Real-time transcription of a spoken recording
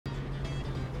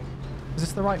Is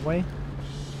this the right way?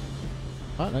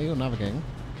 I don't know, you're navigating.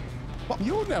 What?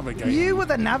 You're navigating? You were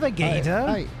the navigator.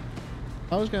 Hey,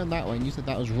 I was going that way and you said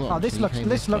that was wrong. Oh, this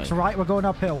looks right. We're going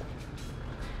uphill.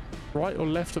 Right or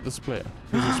left at the split?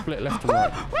 There's a split left and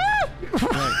right.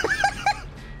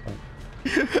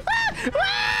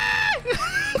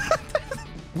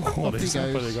 What is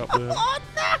happening up there? Oh,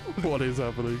 no! What is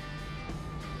happening?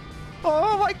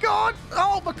 Oh, my God.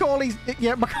 Oh, Macaulay's...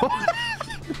 Yeah, Macauley.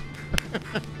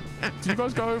 Did you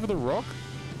guys go over the rock?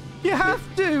 You have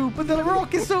to, but the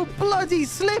rock is so bloody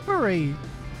slippery.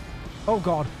 Oh,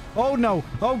 God. Oh, no.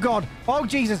 Oh, God. Oh,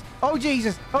 Jesus. Oh,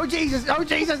 Jesus. Oh, Jesus. Oh,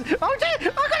 Jesus. Oh,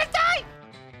 Jesus. I'm going to die.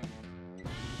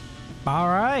 All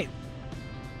right.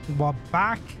 We're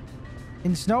back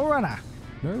in SnowRunner.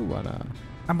 SnowRunner.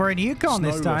 And we're in Yukon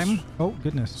this time. Oh,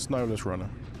 goodness. Snowless runner.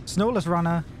 Snowless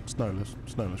runner. Snowless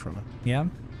runner. Yeah.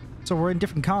 So we're in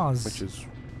different cars. Which is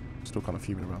still kind of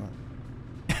fuming about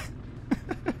that.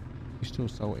 You're still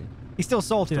salty. He's still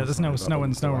salty that there's no snow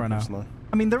in SnowRunner. Snow.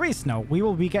 I mean, there is snow. We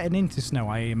will be getting into snow,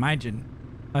 I imagine.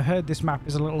 I heard this map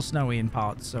is a little snowy in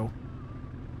parts, so...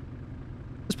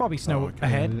 There's probably snow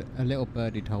ahead. A little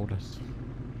birdie told us.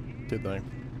 Did they?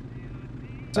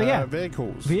 So yeah.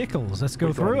 Vehicles. Vehicles. Let's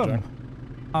go through them.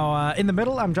 Oh, in the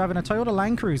middle, I'm driving a Toyota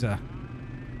Land Cruiser.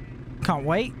 Can't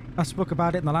wait. I spoke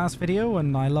about it in the last video,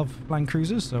 and I love Land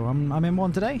Cruisers, so I'm in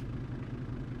one today.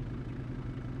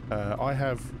 I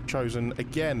have chosen,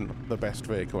 again, the best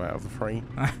vehicle out of the three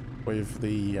with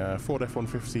the Ford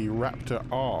F-150 Raptor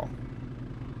R.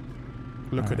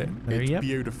 Look at it. It's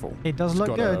beautiful. It does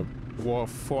look good. It's got a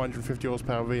 450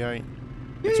 horsepower V8.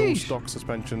 It's all stock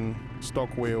suspension, stock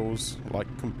wheels, like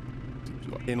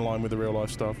in line with the real life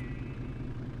stuff.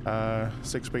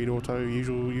 6-speed auto,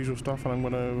 usual stuff, and I'm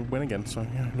gonna win again. So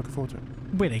yeah, looking forward to it.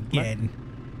 Win again.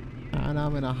 And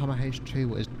I'm in a Hummer H2,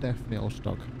 what is definitely all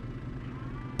stock.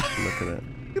 Look at it.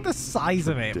 Look at the size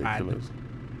of it, man.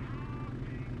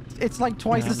 It's like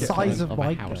twice the size of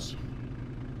my house.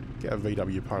 Get a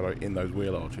VW Polo in those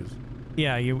wheel arches.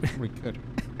 Yeah, we could.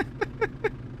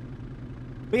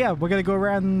 But yeah, we're gonna go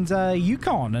around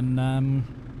Yukon, and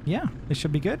yeah, this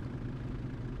should be good.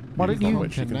 Why don't you?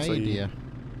 Canada.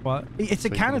 What? It's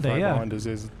in Canada, yeah. Behind us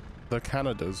is the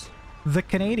Canadas. The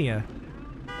Canada.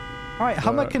 All right,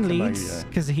 Hummer can lead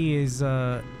because he is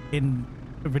in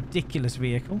a ridiculous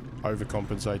vehicle.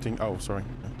 Overcompensating. Oh, sorry.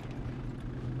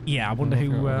 Yeah, I wonder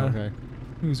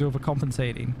who's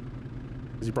overcompensating.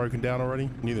 Is he broken down already?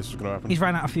 Knew this was going to happen. He's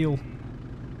ran out of fuel.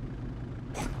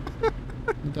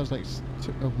 He does like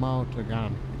a mile to a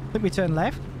gallon. I think we turn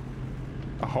left.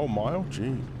 A whole mile?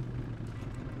 Gee.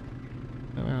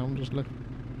 I'm just looking.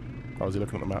 Oh, is he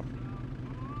looking at the map?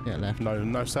 Yeah, left.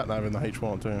 No sat nav in the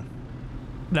H1 too.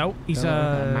 No, he's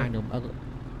manual.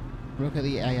 Look at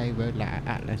the AA Road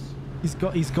Atlas. He's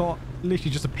got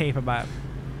literally just a paper map.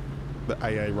 The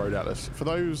AA Road Atlas. For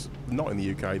those not in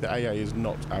the UK, the AA is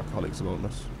not Alcoholics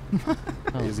Anonymous.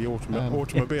 It is the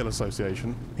Automobile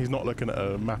Association. He's not looking at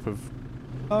a map of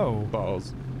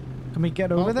bars. Can we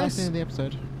get over this? That's the end of the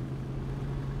episode.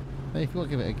 Hey, if you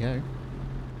want to give it a go.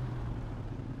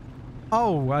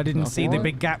 Oh, I didn't see the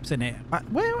big gaps in it.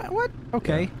 What?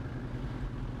 Okay. Yeah.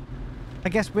 I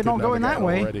guess we're not going that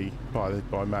way. Already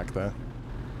by Mac there.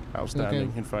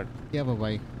 Outstanding, in fact. The other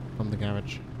way from the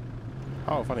garage.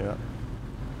 Oh, funny that.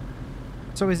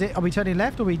 So are we turning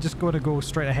left or are we just going to go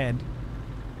straight ahead?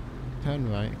 Turn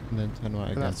right and then turn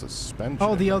right again. That's suspension.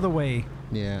 Oh, the other way.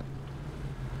 Yeah.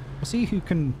 We'll see who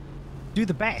can do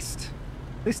the best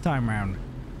this time round.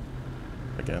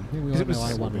 Again.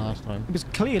 I won last time. It was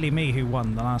clearly me who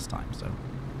won the last time, so.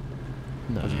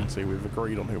 No. As you can see, we've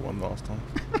agreed on who won last time.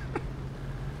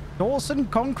 Dawson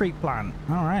Concrete Plant.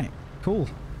 All right. Cool.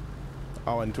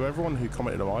 Oh, and to everyone who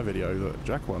commented on my video that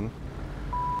Jacque won,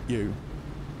 you.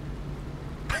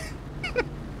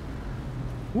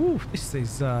 Ooh, this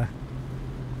is oh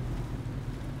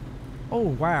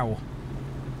wow.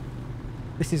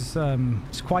 This is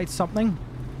it's quite something.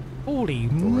 Holy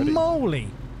moly.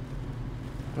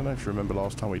 I don't know if you remember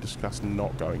last time we discussed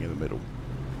not going in the middle.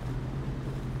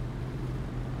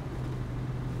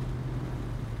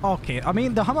 Okay, I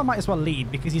mean the Hummer might as well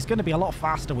lead because he's going to be a lot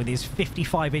faster with his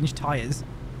 55-inch tires.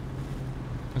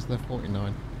 Because they're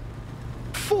 49.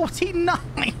 49?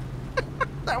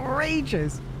 That's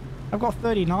outrageous. I've got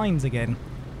 39s again.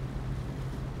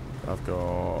 I've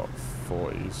got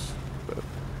 40s, but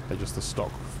they're just the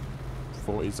stock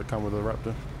 40s that come with the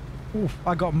Raptor. Oof,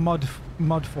 I got mud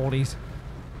 40s.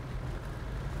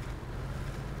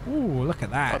 Ooh, look at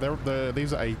that. Oh,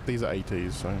 these are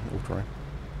 80s, so we'll try.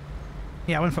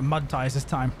 Yeah, I went for mud tires this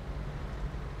time.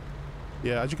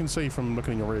 Yeah, as you can see from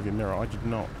looking in your rearview mirror, I did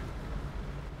not.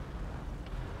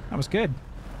 That was good.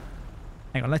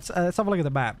 Hang on, let's have a look at the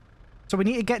map. So we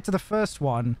need to get to the first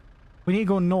one. We need to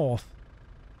go north.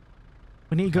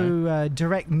 We need to go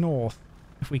direct north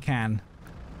if we can.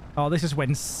 Oh, this is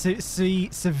when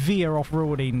severe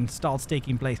off-roading starts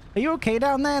taking place. Are you okay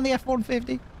down there in the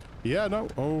F-150? Yeah, no.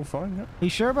 Oh, fine, yeah. Are you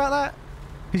sure about that?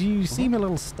 Because you seem a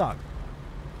little stuck.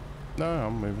 No,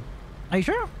 I'm moving. Are you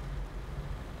sure?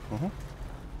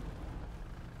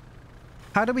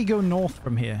 How do we go north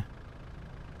from here?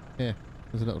 Yeah,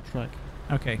 there's a little track.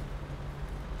 Okay.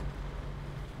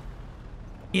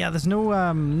 Yeah, there's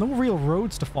no no real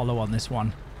roads to follow on this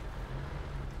one.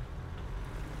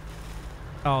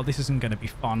 Oh, this isn't going to be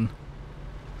fun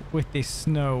with this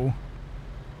snow.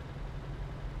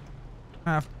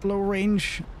 I have blow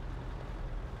range.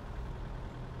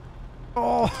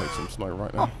 Oh, I'll take some snow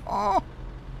right now. oh.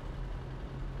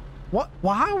 What?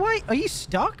 Why? Wait, are you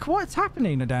stuck? What's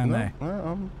happening down there? No,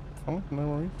 I'm fine. No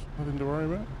worries. Nothing to worry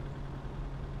about.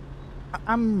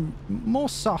 I'm more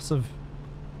sus of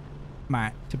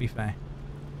Matt, to be fair.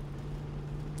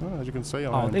 Oh, as you can see,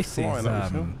 Oh, this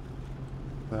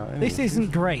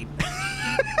isn't great.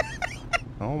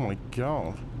 Oh my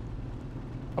god.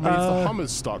 I mean, if the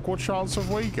Hummer's stuck, what chance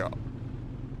have we got?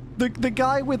 The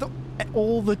guy with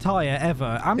all the tyre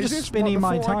ever. I'm just spinning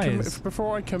my tyres.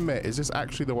 Before I commit, is this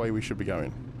actually the way we should be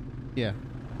going? Yeah.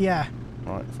 Yeah.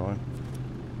 Right, fine.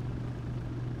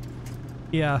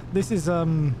 Yeah, this is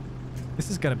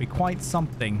gonna be quite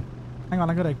something. Hang on,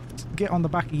 I gotta get on the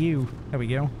back of you. There we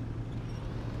go.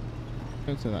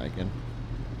 Don't say that again.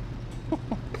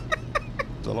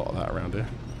 There's a lot of that around here.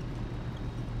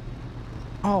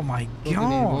 Oh my What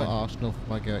god. Arsenal for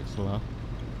my Go XLR.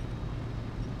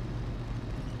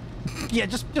 Yeah,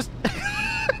 just just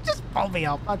pull me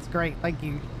up. That's great. Thank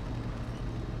you.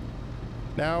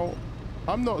 Now,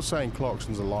 I'm not saying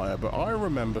Clarkson's a liar, but I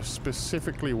remember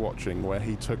specifically watching where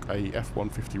he took a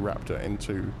F-150 Raptor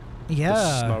into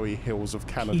the snowy hills of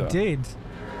Canada. He did.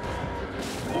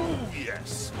 Oh,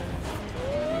 yes.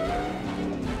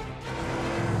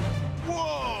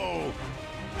 Whoa!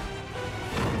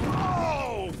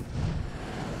 Oh!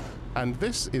 And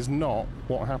this is not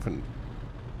what happened.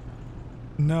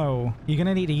 No, you're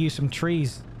gonna need to use some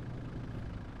trees.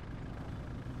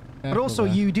 But Careful also,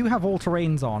 there. you do have all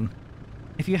terrains on.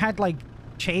 If you had like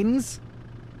chains.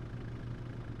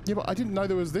 Yeah, but I didn't know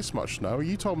there was this much snow.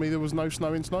 You told me there was no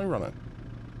snow in SnowRunner.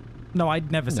 No,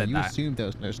 I'd never said you that. assumed there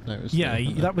was no snow. Yeah,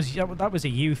 that was a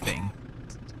you thing.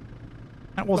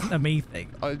 That wasn't a me thing.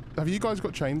 Have you guys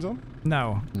got chains on?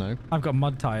 No. No. I've got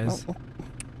mud tires. Oh.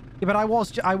 Yeah, but I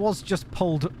was just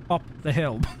pulled up the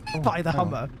hill by the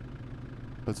Hummer.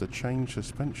 There's a change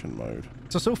suspension mode.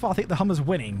 So far I think the Hummer's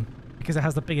winning because it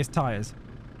has the biggest tires.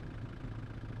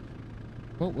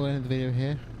 Well, we'll end the video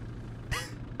here.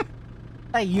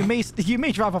 Hey, you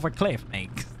may drive off a cliff, mate.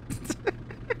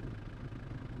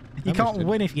 You can't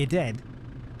win if you're dead.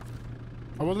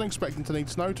 I wasn't expecting to need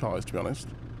snow tires, to be honest.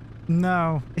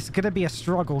 No, it's gonna be a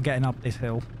struggle getting up this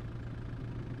hill.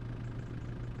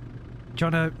 Do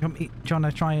you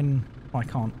wanna try and... Oh, I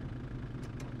can't.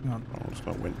 Hang on. Oh, it's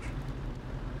not winch.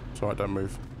 It's alright, don't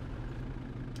move.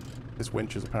 This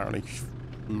winch is apparently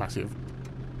massive.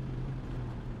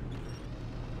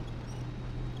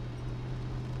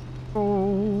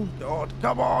 Oh, God,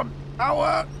 come on!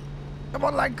 Power! Come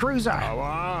on, Land Cruiser!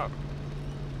 Power!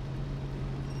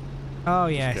 Oh,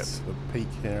 Just yes. get to the peak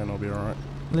here and I'll be alright.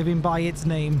 Living by its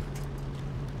name.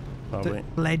 Lovely.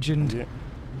 Legend. Yeah.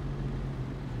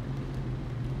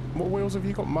 What wheels have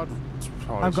you got? Mud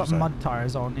tires? I've got mud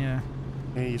tires on, yeah.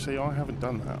 Yeah, you see, I haven't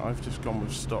done that. I've just gone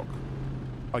with stock.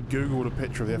 I googled a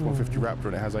picture of the F-150 Raptor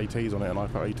and it has ATs on it, and I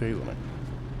put ATs on it.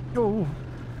 Oh.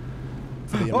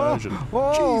 For the immersion.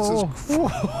 Oh. Jesus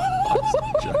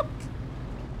Christ.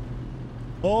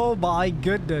 Oh my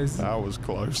goodness. That was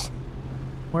close.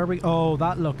 Where are we? Oh,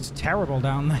 that looks terrible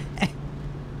down there.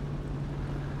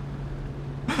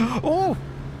 Oh,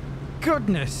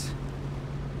 goodness.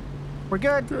 We're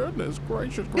good. Goodness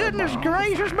gracious. Goodness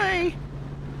Grandma. gracious me.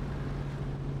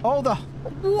 Oh,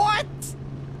 what?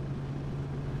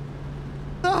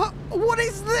 What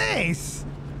is this?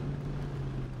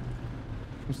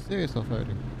 Some serious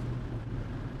offroading.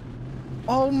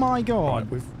 Oh my god.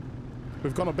 Right,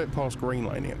 we've gone a bit past green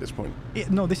laning at this point.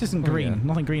 No, this isn't green. Yeah.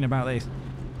 Nothing green about this.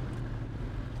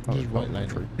 Oh, This is white not laning.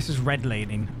 true. This is red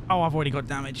laning. Oh, I've already got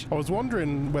damage. I was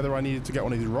wondering whether I needed to get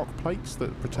one of these rock plates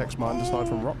that protects my underside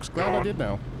from rocks. Glad I did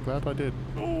now. Glad I did.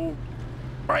 Oh.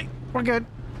 Right, we're good.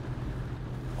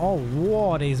 Oh,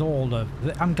 what is all the...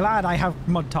 I'm glad I have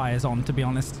mud tires on, to be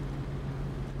honest.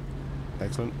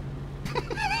 Excellent.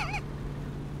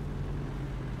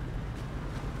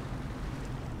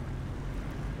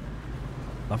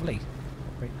 Lovely.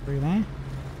 Right through there.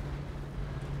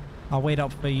 I'll wait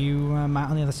up for you, Matt,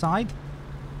 on the other side.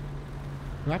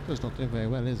 Raptor's not doing very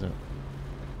well, is it?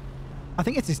 I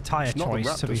think it's his tyre It's not the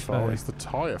choice, to be Raptor's fault, fair. it's the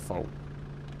tyre fault.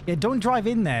 Yeah, don't drive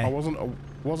in there. I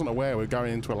wasn't aware we're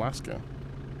going into Alaska.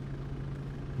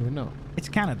 We're not. It's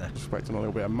Canada. Expecting a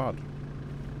little bit of mud.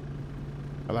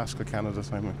 Alaska, Canada,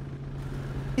 same thing.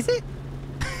 Is it?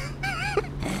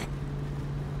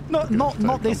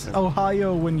 not this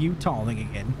Ohio and Utah thing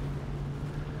again.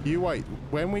 You wait.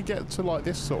 When we get to like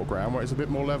this sort of ground where it's a bit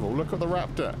more level, look at the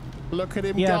Raptor. Look at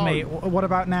him go. Yeah, mate. What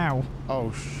about now?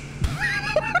 Oh,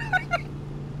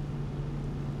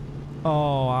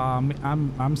 Oh,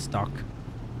 I'm stuck.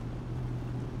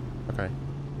 Okay.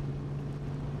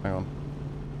 Hang on.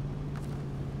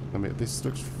 This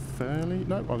looks fairly...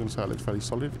 No, I was going to say it looks fairly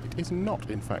solid. It is not,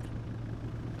 in fact.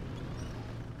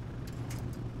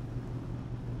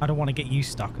 I don't want to get you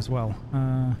stuck as well.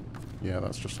 Yeah,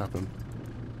 that's just happened.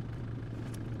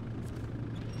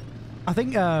 I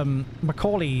think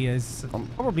Macauley has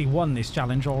probably won this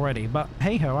challenge already, but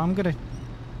hey ho, I'm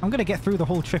gonna get through the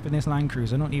whole trip in this Land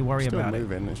Cruiser. Don't you worry about it. Still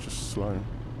moving, it's just slow.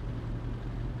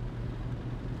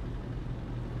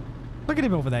 Look at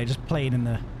him over there, just playing in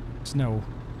the snow,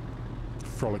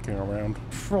 Frolicking around.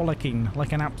 frolicking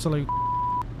like an absolute.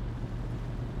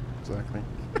 Exactly.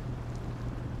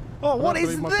 Oh, what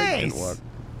is My thing didn't this? work.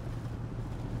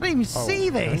 I didn't even see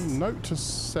okay. this. Note to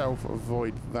self: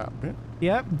 avoid that bit.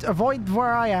 Yep, avoid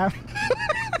where I am.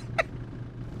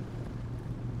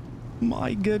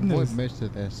 My goodness. Avoid most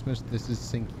of this. Most of this is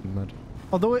sinking mud.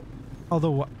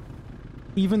 Although,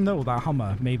 even though that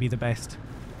Hummer may be the best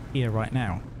here right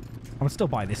now, I would still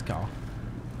buy this car.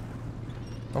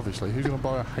 Obviously, who's going to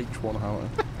buy a H1 Hummer?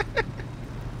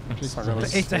 It's a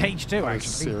H2 actually.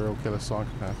 Serial killer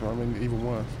psychopath. I mean, even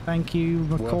worse. Thank you,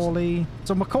 Macauley. Worse.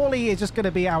 So Macauley is just going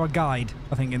to be our guide,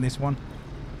 I think, in this one.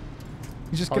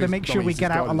 He's just going to make sure we get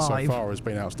out alive. So far has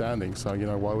been outstanding, so you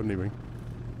know why wouldn't he be?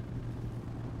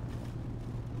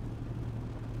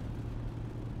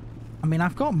 I mean,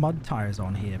 I've got mud tires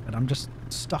on here, but I'm just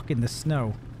stuck in the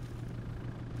snow.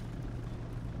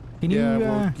 Can you?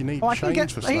 Well, you need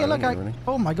change for snow. Hey, look! Really.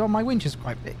 Oh my God, my winch is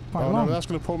quite big, quite long. No, that's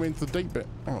going to pull me into the deep bit.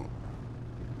 Hang on.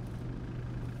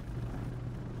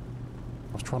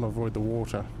 I was trying to avoid the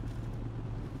water.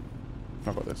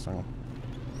 I've got this. Hang on.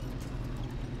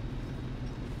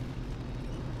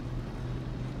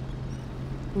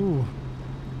 Ooh.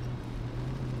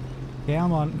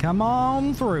 Come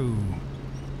on through.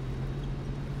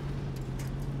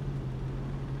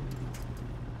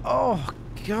 Oh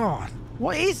God,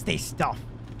 what is this stuff?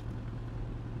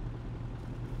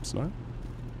 Snow?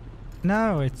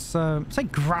 No, it's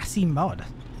like grassy mud.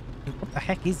 What the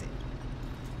heck is it?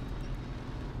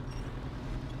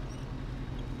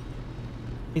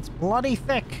 It's bloody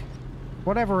thick.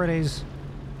 Whatever it is.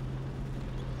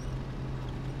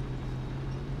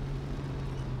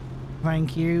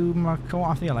 Thank you, Macauley.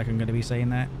 I feel like I'm going to be saying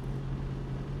that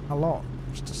a lot.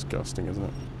 It's disgusting, isn't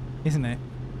it? Isn't it?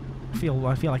 I feel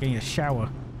like I need a shower.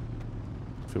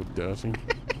 I feel dirty.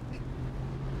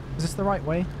 Is this the right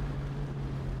way?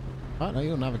 Oh, no,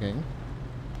 you're navigating.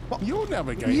 What? You're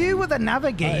navigating? You were the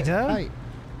navigator. Hey,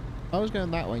 I was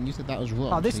going that way and you said that was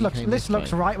wrong. Oh, this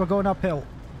looks right. We're going uphill.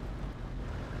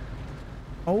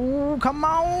 Oh, come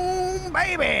on,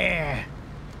 baby.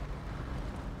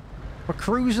 We're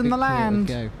cruising the land.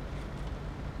 Go.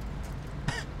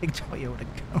 Big Toyota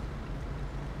go.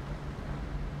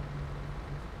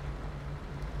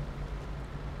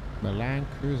 The land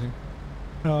cruising.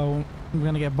 Oh, we're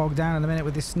going to get bogged down in a minute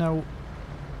with this snow.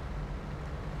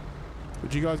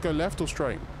 Would you guys go left or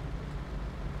straight?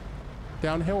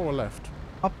 Downhill or left?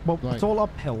 Up. Well, right. It's all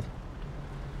uphill.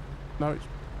 No, it's...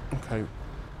 Okay.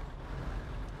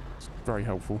 It's very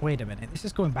helpful. Wait a minute. This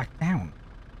is going back down.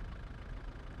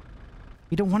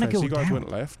 We don't want to go so you guys down.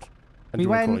 went left? And We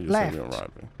went left. Right,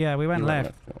 Yeah, we went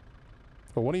left. Yeah.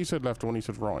 Well, one of you said left and one of you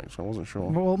said right, so I wasn't sure.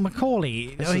 Well,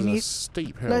 Macauley, This is a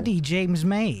steep hill. Bloody James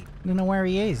May. I don't know where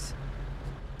he is.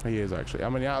 He is, actually. I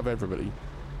mean, out of everybody,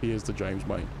 he is the James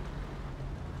May.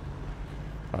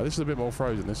 This is a bit more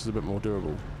frozen. This is a bit more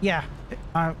durable. Yeah.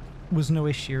 Was no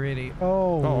issue, really.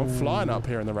 Oh. Oh, I'm flying up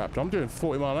here in the Raptor. I'm doing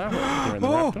 40 mile an hour here in the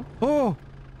Raptor. Oh.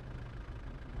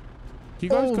 Do you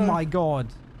guys go my God.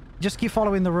 Just keep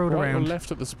following the road right around. or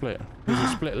left at the split? There's a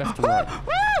split left and right.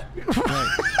 Right.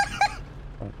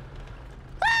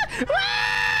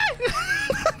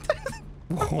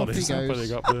 What is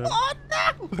happening up there? Oh,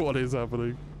 no! What is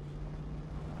happening?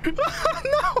 Oh,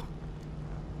 no!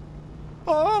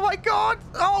 Oh, my God!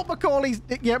 Oh, Macaulay's...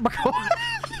 Yeah, Macauley.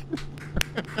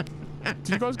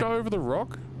 Do you guys go over the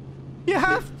rock? You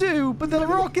have to, but the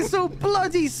rock is so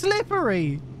bloody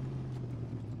slippery.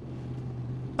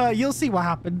 You'll see what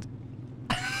happened.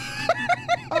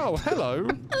 Oh, hello.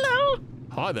 Hello.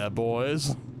 Hi there,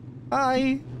 boys.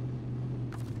 Hi.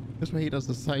 That's why he does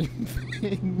the same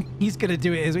thing. He's gonna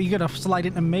do it. He's gonna slide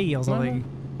into me or something.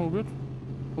 No, all good.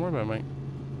 Don't worry about it, mate.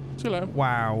 See you later.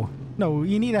 Wow. No,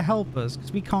 you need to help us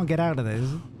because we can't get out of this.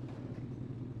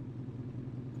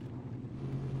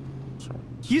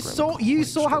 Sorry, You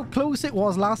saw how close it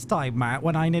was last time, Matt,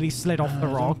 when I nearly slid off the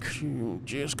rock.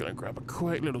 Just gonna grab a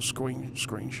quick little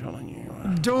screenshot on you.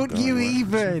 Don't you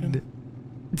even.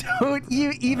 Don't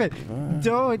you even.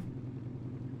 Don't.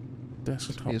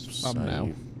 Desktop thumbnail.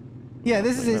 save. Yeah,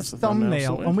 this is his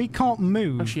thumbnail, and we can't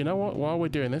move. Actually, you know what? While we're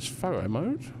doing this, photo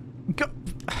mode. Go.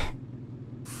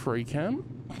 Free cam.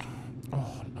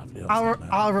 Oh, lovely.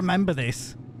 I'll remember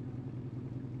this.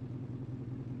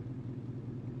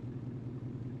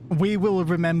 We will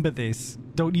remember this.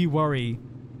 Don't you worry.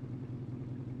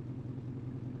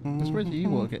 That's where you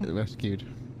will get rescued.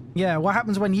 Yeah, what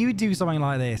happens when you do something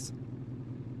like this?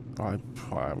 I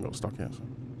haven't got stuck yet. So.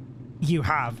 You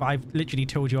have. I've literally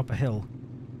towed you up a hill.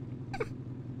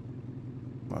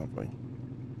 Lovely.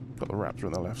 Got the Raptor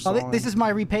on the left Oh, side. this is my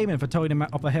repayment for towing him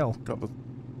up a hill. Got the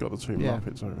two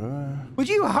Muppets over there. Would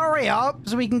you hurry up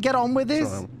so we can get on with this?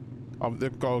 Sorry,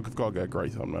 I've got to get a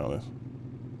great thumbnail of this.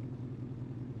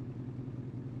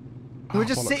 We're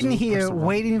just sitting here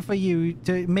waiting for you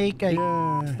to make a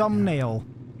thumbnail.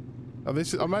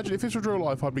 Imagine if this was real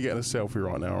life, I'd be getting a selfie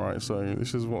right now, right? So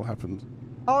this is what happened.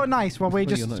 Oh, nice. Well, we're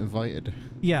just... You're not invited.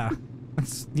 Yeah.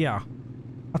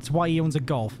 That's why he owns a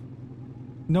Golf.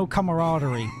 No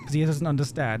camaraderie, because he doesn't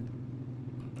understand.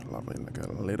 Lovely. Get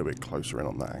a little bit closer in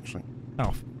on that, actually.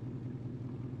 Oh.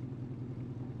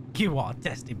 You are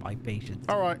testing my patience.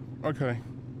 All right. Okay.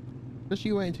 Just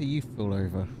you wait until you fall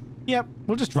over. Yep.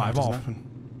 We'll just drive off.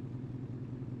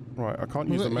 Right. I can't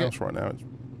use the mouse right now. It's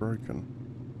broken.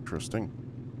 Interesting.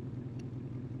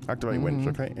 Activate winch.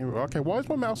 Okay. Okay. Why is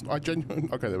my mouse... Okay,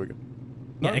 there we go.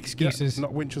 No, yeah, excuses. Yeah,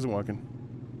 winch isn't working.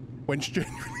 Winch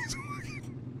genuinely isn't working.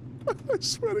 I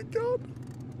swear to God.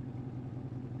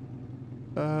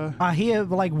 I hear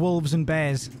like wolves and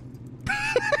bears.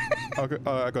 Okay,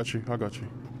 I got you. I got you.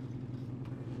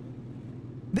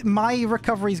 My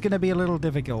recovery is going to be a little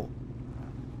difficult.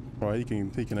 Right, he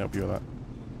can help you with that.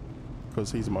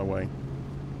 Because he's in my way.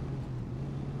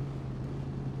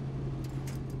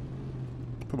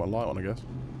 Put my light on, I guess.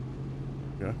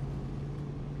 Yeah.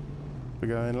 We're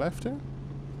going left here?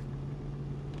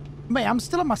 Mate, I'm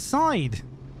still on my side.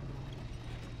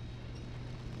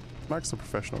 Max the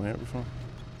professional here before.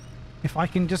 If I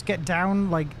can just get down,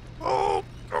 like... Oh!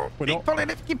 Keep pulling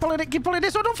it, keep pulling it, keep pulling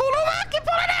it so I don't fall over! Keep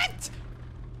pulling it!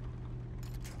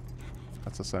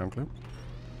 That's a sound clip.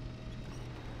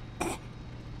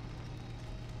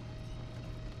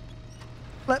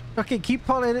 Okay, keep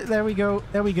pulling it. There we go.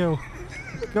 There we go.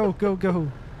 Go, go,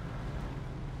 go.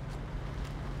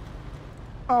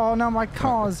 Oh, no, my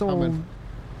car's all...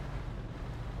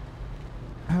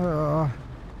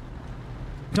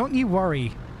 Don't you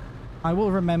worry. I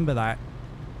will remember that.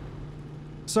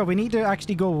 So we need to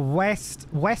actually go west,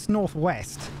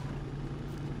 northwest.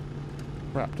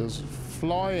 Raptors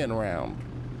flying around.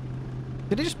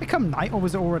 Did it just become night, or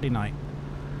was it already night?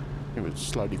 It was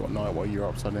slowly got night while you're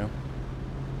upside down.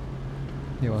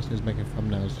 Yeah, whilst he was making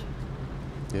thumbnails.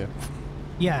 Yeah.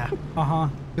 Yeah,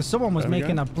 because someone was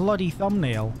making a bloody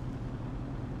thumbnail.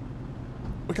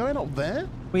 We're going up there?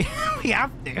 We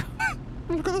have to.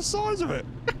 Look at the size of it.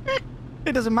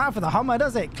 It doesn't matter for the Hummer,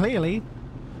 does it? Clearly.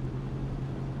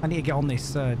 I need to get on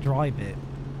this dry bit.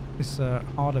 This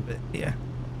harder bit here.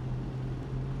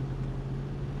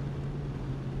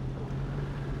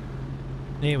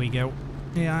 There we go.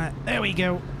 Yeah, there we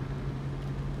go.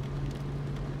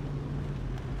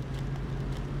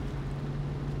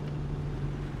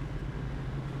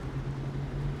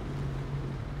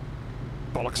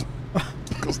 Bollocks.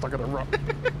 Got stuck in a rut. Okay.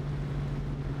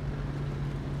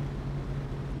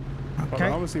 Well,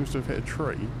 the Hummer seems to have hit a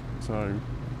tree, so...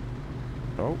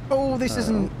 Oh, this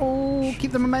isn't... Oh,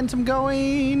 keep the momentum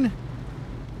going.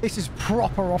 This is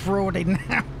proper off-roading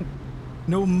now.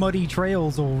 No muddy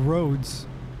trails or roads.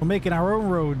 We're making our own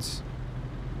roads.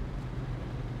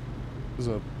 There's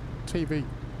a TV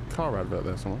car advert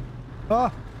there somewhere.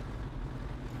 Oh.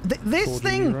 This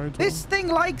thing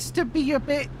likes to be a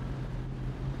bit...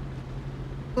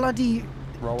 bloody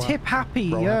tip happy,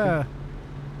 yeah.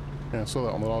 Yeah, I saw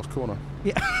that on the last corner.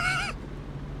 Yeah.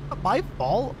 Not my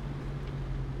fault.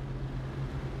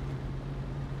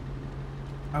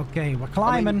 Okay, we're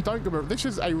climbing. I mean, don't get me wrong. This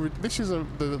is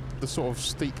the sort of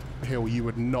steep hill you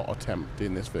would not attempt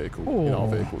in this vehicle, in our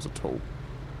vehicles at all.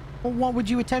 Well, what would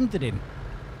you attempt it in?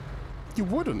 You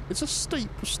wouldn't. It's a steep,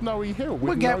 snowy hill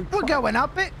with We're going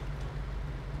up it.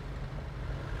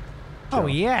 Oh,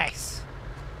 yes.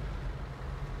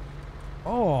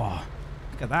 Oh,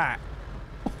 look at that.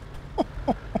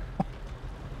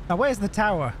 Now, where's the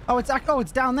tower? Oh,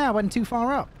 it's down there. I went too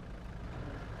far up.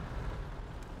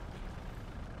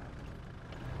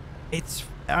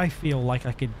 I feel like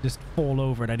I could just fall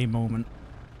over at any moment.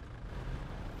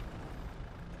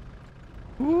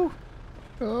 Ooh.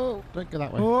 Oh, don't go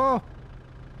that way. Oh.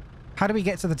 How do we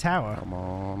get to the tower? Come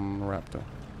on, Raptor.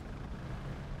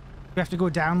 We have to go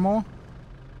down more?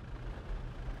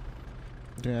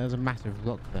 Yeah, there's a massive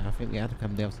rock there. I think we had to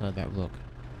come the other side of that rock.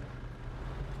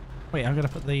 Wait, I'm gonna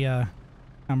put the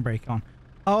handbrake on.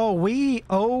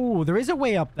 Oh, there is a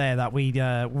way up there that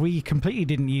we completely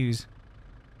didn't use.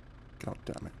 God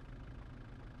damn it.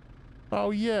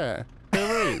 Oh yeah,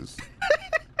 there is.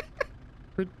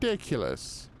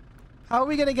 Ridiculous. How are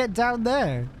we gonna get down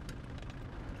there?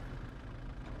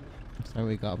 So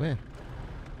we got up here.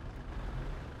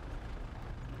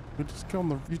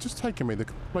 You're just taking me the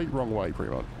complete wrong way,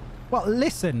 pretty much. Well,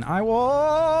 listen,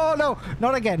 oh no,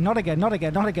 not again, not again, not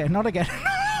again, not again, not again.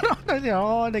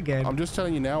 Not again. I'm just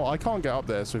telling you now, I can't get up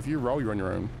there, so if you roll, you're on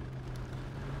your own.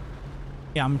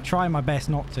 Yeah, I'm trying my best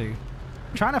not to.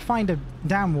 I'm trying to find a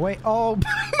damn way. Oh,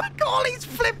 Macaulay's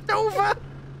flipped over.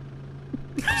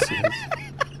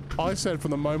 I said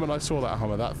from the moment I saw that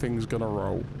Hummer, that thing's gonna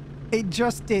roll. It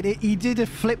just did. He did a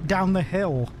flip down the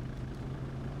hill.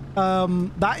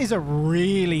 That is a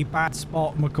really bad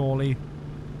spot, Macauley.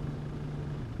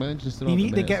 You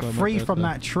need to get free from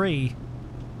that tree.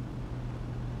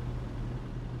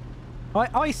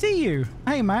 I see you.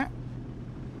 Hey, Matt.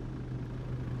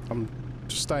 I'm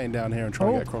just staying down here and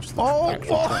trying to get across the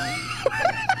actual track.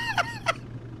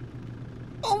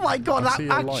 Oh my god, that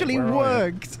actually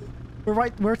worked.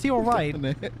 We're to your right.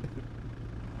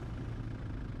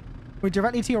 We're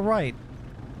directly to your right.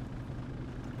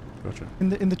 Gotcha.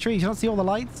 In the trees. You don't see all the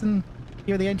lights and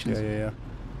hear the entrance? Yeah.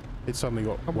 It suddenly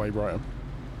got way brighter.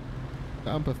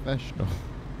 Unprofessional.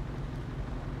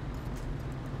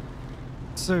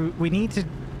 So we need to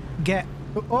get...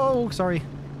 Oh, sorry.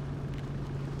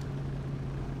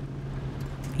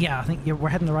 Yeah, I think we're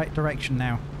heading the right direction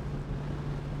now.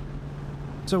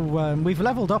 So we've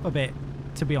leveled up a bit,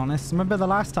 to be honest. Remember the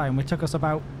last time it took us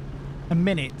about a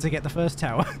minute to get the first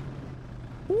tower?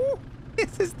 Ooh,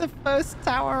 this is the first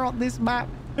tower on this map.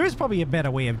 There is probably a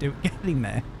better way of getting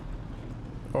there.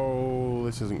 Oh,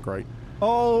 this isn't great.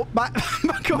 Oh,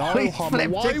 Macaulay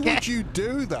flipped why again. would you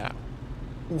do that?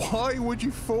 Why would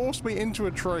you force me into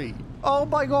a tree? Oh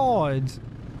my god.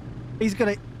 He's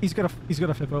gonna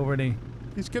flip over, isn't he?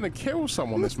 He's gonna kill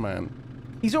someone, this man.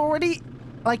 He's already,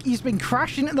 like, he's been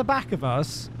crashing at the back of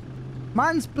us.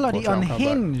 Man's bloody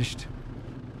unhinged.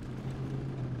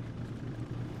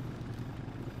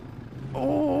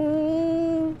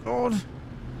 Oh, God.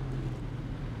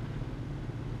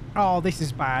 Oh, this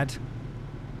is bad.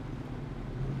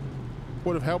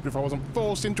 Would have helped if I wasn't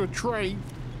forced into a tree.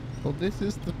 Well, this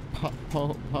is the path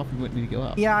we wouldn't need to go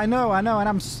up. Yeah, I know, and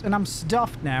I'm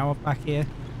stuffed now back here.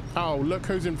 Oh, look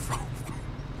who's in front.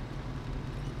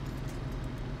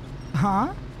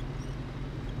 Huh?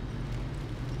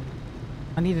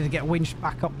 I needed to get winched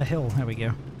back up the hill. There we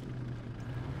go.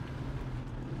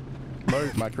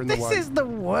 Move, Mac, you're in the way. This is the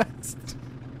worst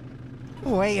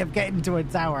way of getting to a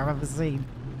tower I've ever seen.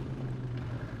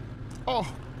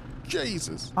 Oh,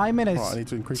 Jesus. I'm in a... Right, I need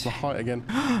to increase my height again.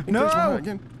 No! Increase my height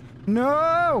again.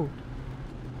 No!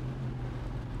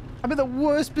 I'm in the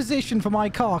worst position for my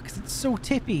car because it's so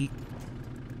tippy.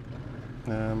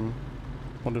 Wonder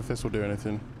if this will do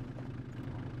anything.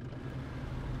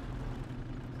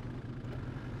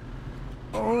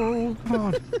 Oh,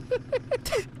 God.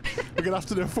 We're going to have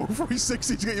to do a full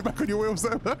 360 to get you back on your wheels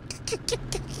there.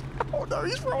 Oh, no,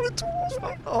 he's rolling towards me.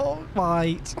 Oh,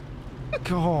 my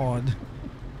God.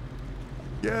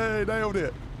 Yay, nailed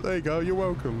it. There you go, you're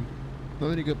welcome. We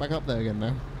need to go back up there again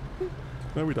now.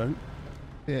 No, we don't.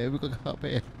 Yeah, we've got to go up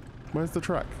here. Where's the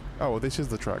track? Oh, this is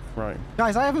the track, right.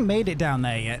 Guys, I haven't made it down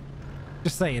there yet.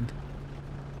 Just saying.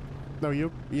 No,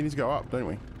 you need to go up, don't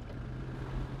we?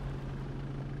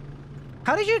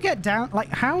 How did you get down? Like,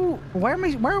 how... Where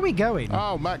are we going?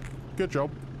 Oh, Mac, good job.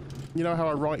 You know how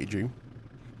I righted you?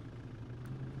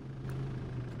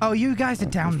 Oh, you guys are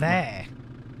down there.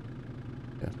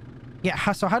 Yeah.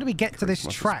 Yeah, so how do we get to this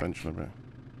track?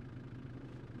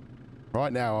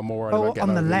 Right now, I'm more worried about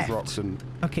getting over these rocks and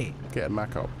getting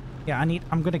Mac up. Yeah,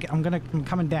 I'm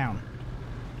coming down.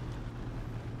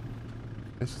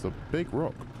 This is a big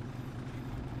rock.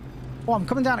 Oh, I'm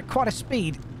coming down at quite a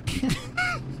speed.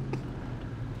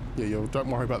 Yeah, don't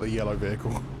worry about the yellow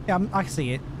vehicle. Yeah, I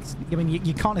see it. I mean,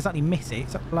 you can't exactly miss it.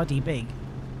 It's bloody big.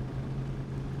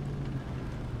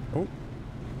 Oh.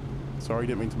 Sorry,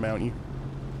 didn't mean to mount you.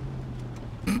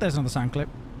 There's another sound clip.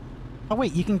 Oh,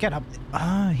 wait, you can get up.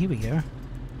 Ah, here we go.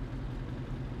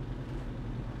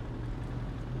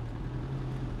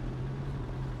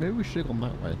 Maybe we should have gone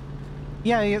that way.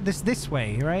 Yeah, this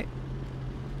way, right?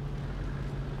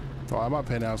 Right, I'm up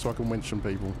here now so I can winch some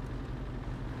people.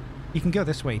 You can go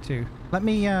this way too. Let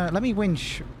me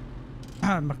winch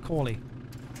Macauley.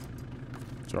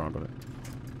 Sorry, I got it.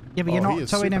 Yeah, but you're not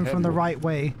towing him from the right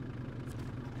way.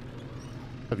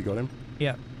 Have you got him?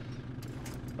 Yeah.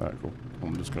 Alright, cool.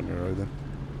 I'm just going to go then.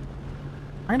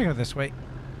 I'm gonna go this way.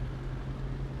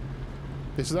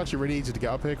 This is actually really easy to get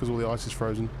up here because all the ice is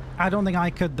frozen. I don't think I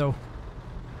could though.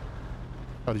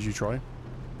 How did you try?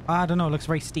 I don't know. It looks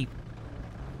very steep.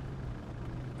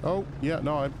 Oh, yeah,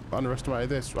 no, I underestimated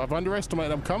this. I've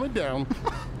underestimated. I'm coming down.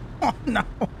 Oh, no.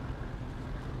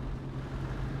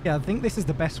 Yeah, I think this is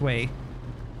the best way.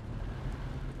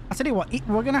 I tell you what,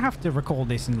 we're going to have to record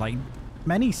this in, like,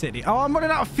 many cities. Oh, I'm running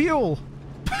out of fuel.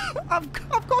 I've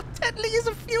got 10 litres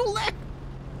of fuel left.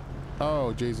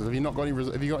 Oh, Jesus. Have you not got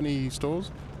any... Have you got any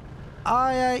stores?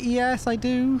 Yes, I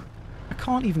do. I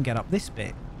can't even get up this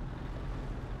bit.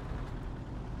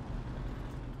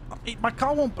 My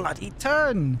car won't bloody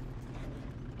turn.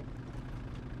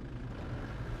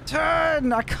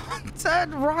 Turn! I can't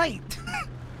turn right.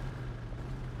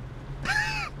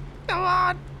 Come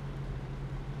on.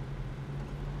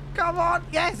 Come on.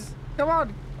 Yes. Come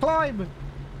on. Climb.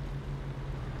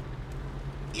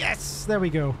 Yes. There we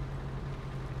go.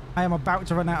 I am about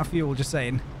to run out of fuel, just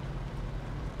saying.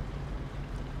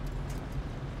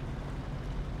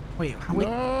 Wait, how we...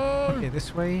 No! Okay,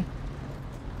 this way.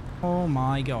 Oh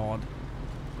my god.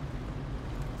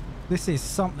 This is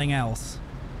something else.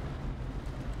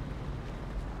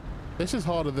 This is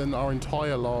harder than our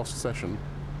entire last session.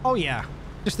 Oh yeah.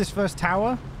 Just this first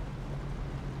tower?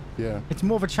 Yeah. It's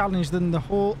more of a challenge than the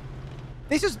whole...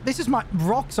 This is my...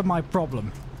 Rocks are my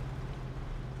problem.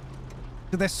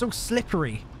 They're so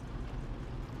slippery.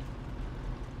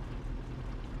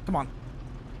 Come on.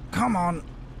 Come on.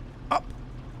 Up.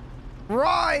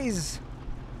 Rise!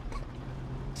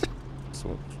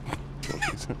 What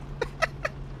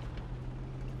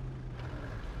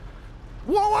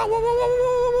Whoa, whoa, whoa, whoa, whoa,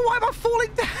 whoa, whoa, why am I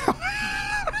falling down?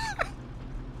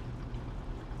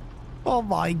 Oh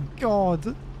my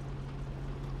god.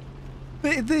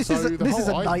 This is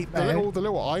a nightmare. The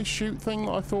little ice chute thing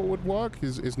that I thought would work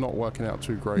is not working out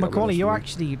too great. Macauley, you're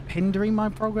actually hindering my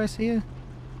progress here.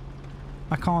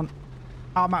 I can't.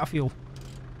 I'm out of fuel.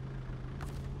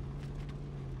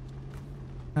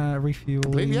 Refueling.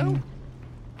 Completely out?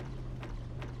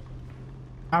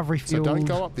 I've refueled. So don't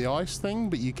go up the ice thing,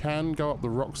 but you can go up the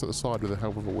rocks at the side with the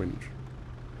help of a winch.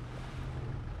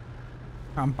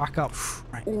 I'm back up.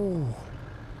 Right. Ooh.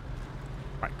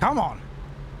 Right, come on.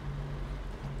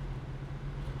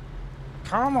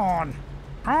 Come on.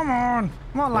 Come on.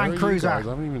 Come on, Land Cruiser. I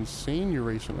haven't even seen you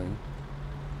recently.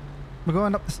 We're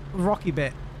going up this rocky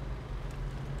bit.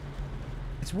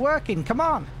 It's working. Come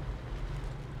on.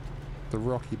 The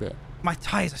rocky bit. My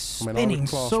tyres are spinning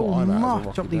so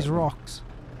much up these rocks.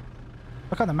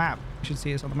 Look on the map. You should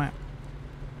see us on the map.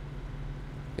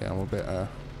 Yeah, I'm a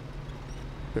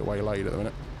bit waylaid at the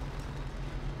minute.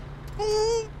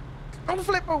 Don't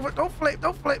flip over. Don't flip.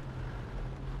 Don't flip.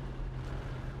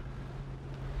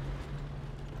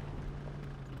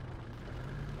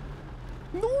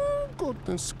 No,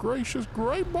 goodness gracious,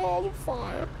 great balls of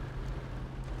fire.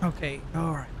 Okay,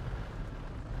 alright.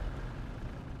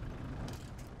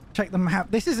 Check the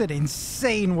map. This is an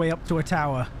insane way up to a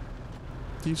tower.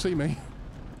 Do you see me?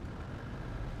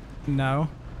 No.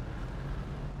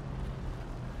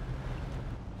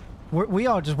 We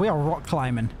are rock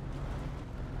climbing.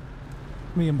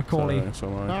 Me and Macauley.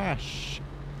 Gosh.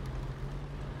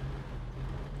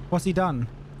 What's he done?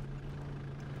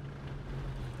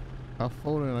 I've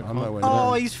fallen and I can't.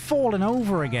 Oh, he's fallen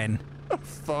over again. I've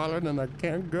fallen and I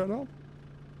can't get up.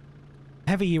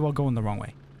 Heavy, you are going the wrong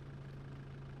way.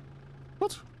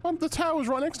 What? The tower's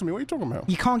right next to me. What are you talking about?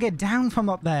 You can't get down from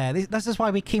up there. This is why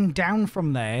we came down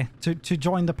from there to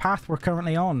join the path we're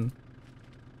currently on.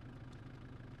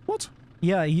 What?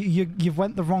 Yeah, you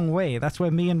went the wrong way. That's where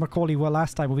me and Macauley were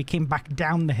last time, where we came back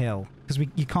down the hill because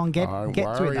you can't get to it that way.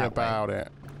 Don't worry about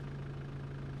it.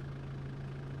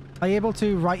 Are you able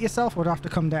to right yourself, or do I have to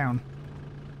come down?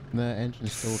 The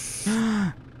engine's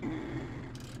stalled.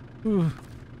 Ooh,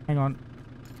 hang on.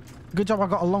 Good job I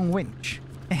got a long winch.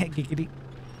 Giggity.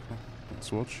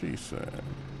 That's what she said.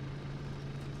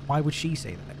 Why would she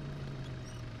say that?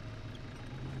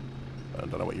 I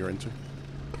don't know what you're into.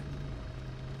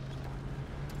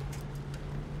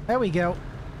 There we go.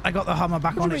 I got the Hummer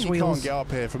back on its You wheels. can't get up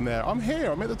here from there. I'm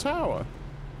here. I'm at the tower.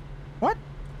 What?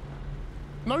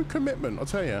 No commitment, I'll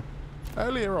tell you.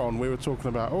 Earlier on, we were talking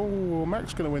about, oh,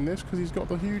 Mac's going to win this because he's got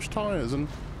the huge tyres. And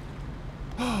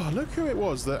oh, look who it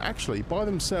was that actually, by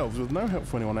themselves, with no help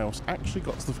from anyone else, actually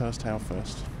got to the first tower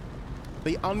first.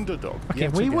 The underdog. Okay,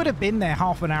 we would have been there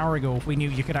half an hour ago if we knew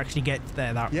you could actually get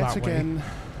there that way. Yet again,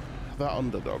 that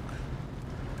underdog.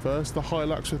 First, the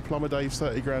Hilux with Plumber Dave's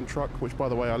 30 grand truck, which, by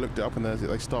the way, I looked it up and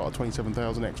they start at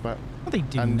 27,000 expat. Well, they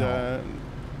do and, not.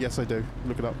 Yes, they do.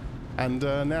 Look it up. And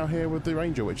now here with the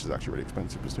Ranger, which is actually really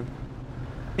expensive, but still.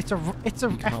 It's a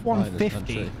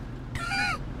F-150.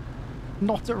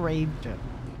 Not a Ranger.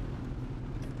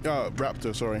 Oh,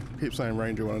 Raptor, sorry. Keep saying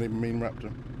Ranger when I didn't mean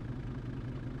Raptor.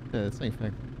 Yeah, the same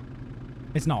thing.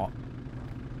 It's not.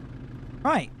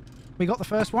 Right. We got the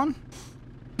first one.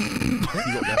 You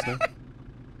got gas now?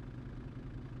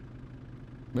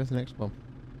 Where's the next one?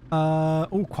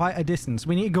 Oh, quite a distance.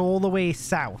 We need to go all the way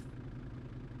south.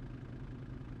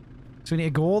 So we need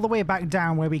to go all the way back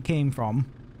down where we came from.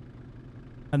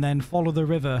 And then follow the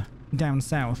river down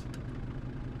south.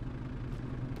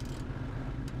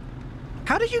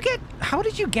 How did you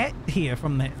get here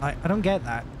from there? I don't get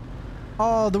that.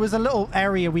 Oh, there was a little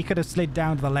area we could have slid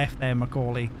down to the left there,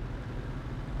 Macauley.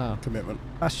 Oh. Commitment.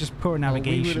 That's just poor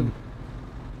navigation.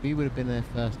 We would have been there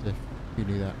first if you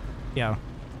knew that. Yeah.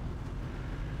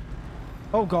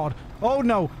 Oh God. Oh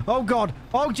no. Oh God.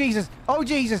 Oh Jesus. Oh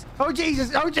Jesus. Oh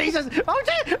Jesus. Oh Jesus. Oh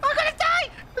Jesus. I'm gonna die.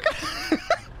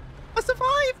 I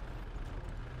survived.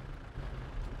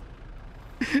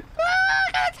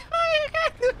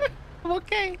 I'm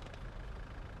okay.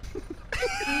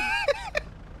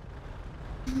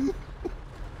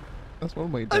 That's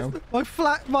one way down.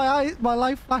 My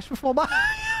life flashed before my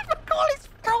eyes. Macaulay's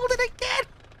rolled it again.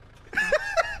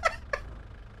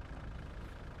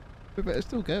 But it's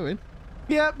still going.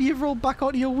 Yep, you've rolled back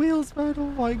onto your wheels, man. Oh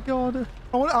my God.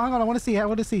 Hang on. I want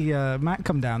to see Matt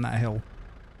come down that hill.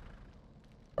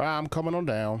 I'm coming on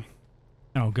down.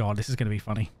 Oh God, this is going to be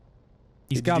funny.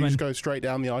 He's Did you coming. just go straight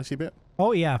down the icy bit?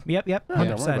 Oh yeah. Yep. Oh,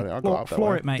 don't worry about it. I got up that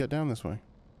floor way. it, mate. Get down this way.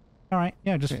 All right.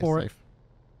 Yeah, just floor it.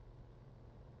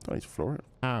 Don't need to floor it.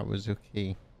 Ah, was your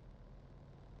key.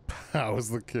 That was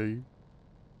the key.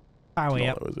 Power,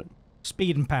 yep. That was it.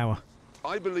 Speed and power.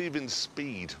 I believe in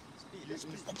speed.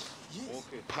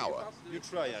 Power. You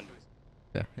try, Andrew.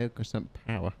 Yeah, here goes some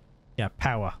power. Yeah,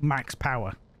 power. Max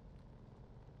power.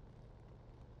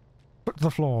 Put to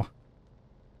the floor.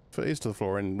 Foot is to the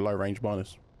floor in low range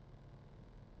minus.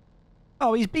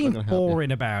 Oh, he's being help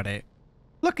boring about it.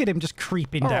 Look at him just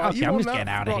creeping down. Right, Okay, I'm just getting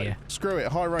out of here. Screw it.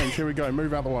 High range. Here we go.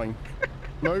 Move out the way.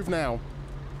 Move now.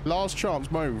 Last chance.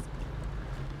 Move.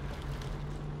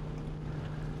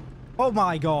 Oh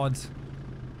my God.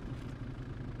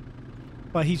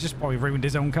 Well, he's just probably ruined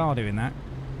his own car doing that.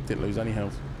 Didn't lose any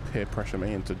health. Peer pressure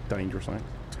me into dangerous acts.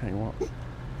 Tell you what.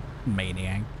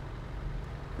 Maniac.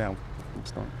 Now,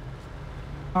 it's done.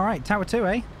 All right, Tower 2,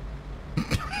 eh?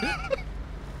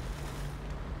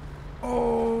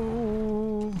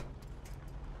 Oh.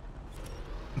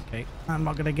 Okay, I'm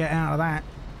not going to get out of that.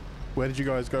 Where did you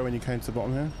guys go when you came to the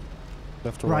bottom here?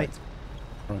 Left or right?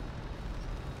 Right.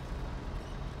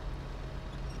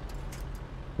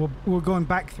 We're going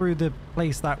back through the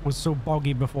place that was so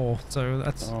boggy before, so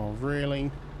that's... Oh,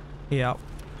 really? Yeah.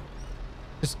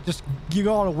 Just you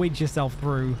gotta wedge yourself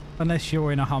through, unless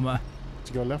you're in a Hummer.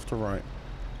 Did you go left or right?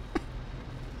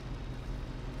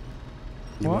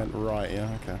 You What? went right,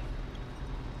 yeah, okay.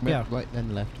 Yeah. Right,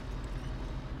 then left.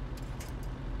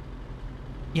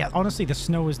 Yeah, honestly, the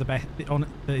snow is the best.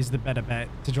 Is the better bet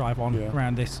to drive on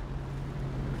around this.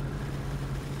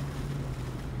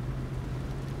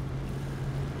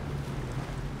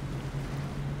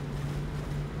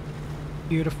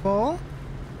 Beautiful.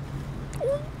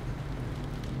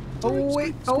 Oh,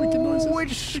 wait. Oh,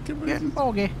 it's getting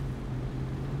boggy.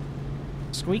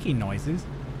 Squeaky noises.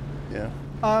 Yeah.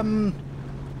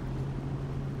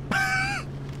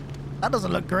 That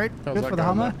doesn't look great. How's Good that for the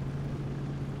going, Hummer. mate?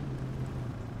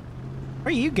 Where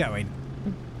are you going?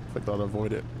 I think I'll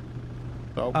avoid it.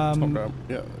 Oh, it's not going.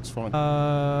 Yeah, it's fine.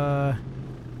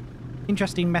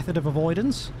 Interesting method of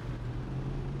avoidance.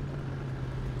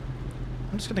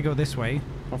 I'm just gonna go this way.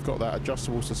 I've got that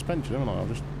adjustable suspension, haven't I? I've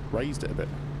just raised it a bit.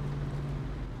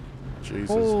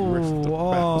 Jesus.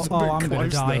 Oh, I'm gonna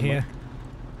die here.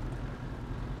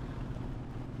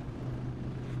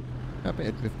 That bit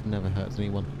of drift never hurts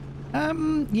anyone.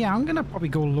 Yeah, I'm gonna probably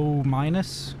go low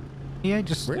minus. Yeah,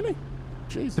 just Really?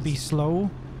 Jesus. to be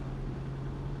slow.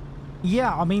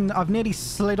 Yeah, I mean, I've nearly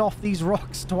slid off these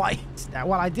rocks twice.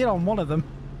 Well, I did on one of them.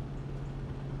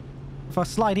 If I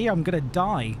slide here, I'm gonna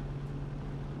die.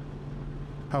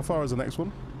 How far is the next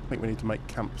one? I think we need to make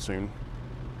camp soon.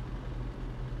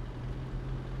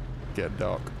 Get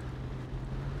dark.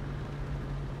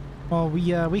 Well,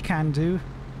 we can do.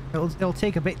 It'll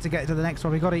take a bit to get to the next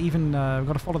one. We got to even we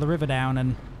got to follow the river down,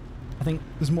 and I think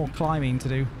there's more climbing to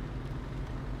do.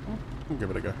 We'll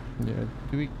give it a go. Yeah.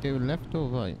 Do we go left or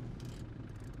right?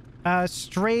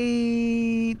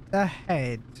 Straight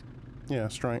ahead. Yeah,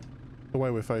 straight. The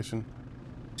way we're facing.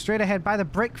 Straight ahead by the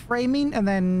brick framing, and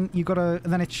then you gotta,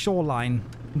 and then it's shoreline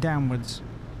downwards.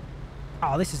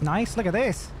 Oh, this is nice. Look at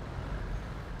this.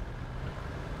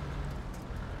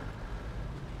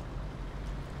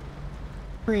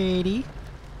 Pretty.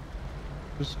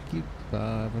 Just keep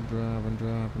driving, driving,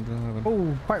 driving, driving.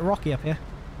 Oh, quite rocky up here.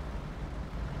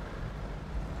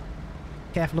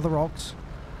 Careful of the rocks.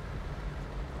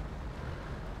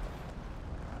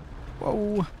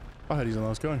 Whoa. I heard he's a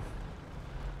nice guy.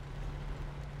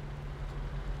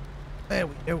 There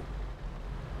we go.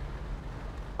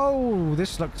 Oh,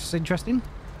 this looks interesting.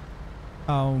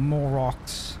 Oh, more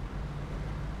rocks.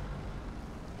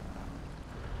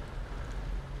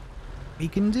 We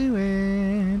can do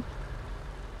it.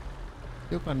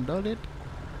 You can do it.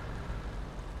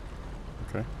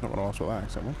 Okay, not gonna ask what that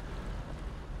accent was.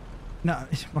 No,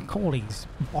 it's Macaulay's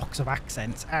box of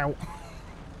accents. Ow.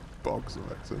 Box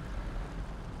of accent.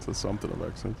 It's something of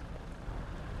accent.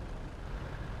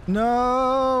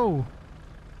 No!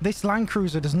 This Land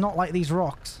Cruiser does not like these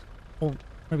rocks. Or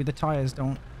maybe the tires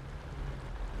don't.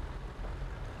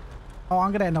 Oh,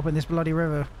 I'm gonna end up in this bloody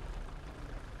river.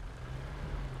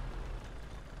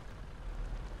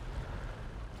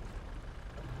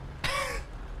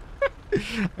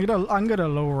 I'm gonna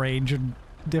low range and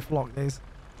diff lock this.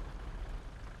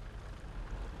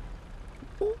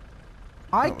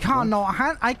 I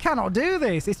cannot do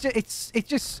this. It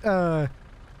just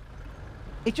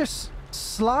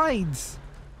slides.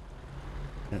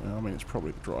 Yeah, I mean it's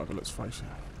probably the driver. Let's face it.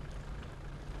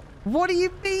 What do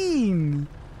you mean?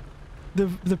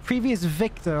 The previous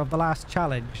victor of the last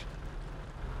challenge.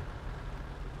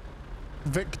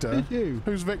 Victor?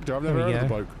 Who's Victor? I've never heard of the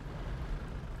bloke.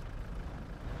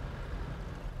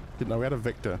 Didn't know we had a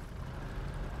Victor.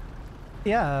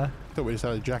 Yeah. Thought we just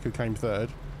had a Jacque who came third,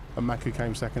 a Mac who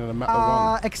came second, and a Mac who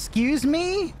won. Excuse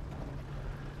me?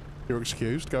 You're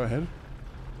excused. Go ahead.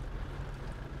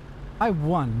 I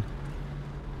won.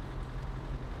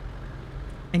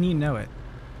 And you know it.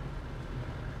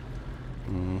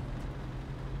 Mm.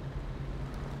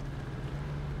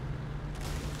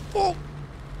 Oh!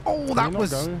 Oh, that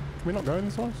was... Can we not go in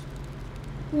this ice?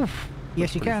 Oof.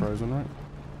 Yes, you can. Frozen, right?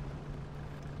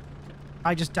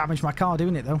 I just damaged my car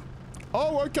doing it, though.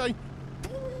 Oh, okay.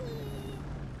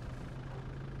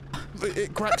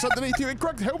 It cracks underneath you. It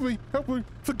cracks. Help me. Help me.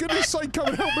 For goodness sake, come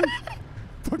and help me.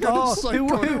 For goodness sake,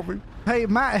 come and help me. Hey,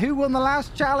 Matt, who won the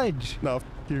last challenge? No, f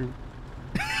you.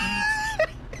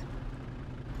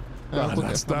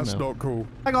 That's not cool.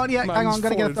 Hang on, yeah, hang on.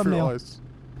 Gotta get a thumbnail. It's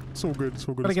all good. It's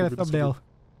all good. Gotta get a thumbnail.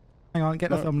 Hang on,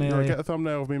 get a thumbnail. Yeah, get a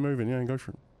thumbnail of me moving. Yeah, and go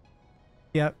for it.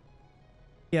 Yep.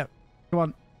 Yep. Come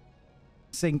on.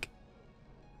 Sync.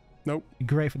 Nope.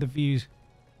 Great for the views.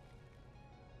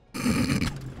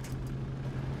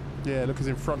 Yeah, look, he's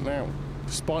in front now.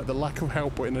 Despite the lack of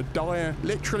help, but in a dire,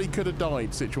 literally could have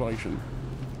died situation.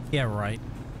 Yeah, right.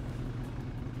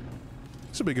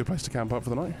 This would be a good place to camp up for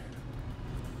the night.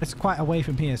 It's quite away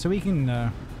from here, so we can,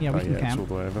 we can camp. It's all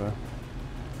the way over there.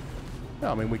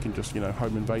 Yeah, I mean, we can just,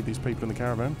 home invade these people in the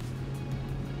caravan.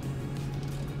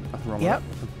 Nothing wrong with that.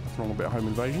 Nothing wrong with a bit of home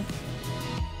invasion.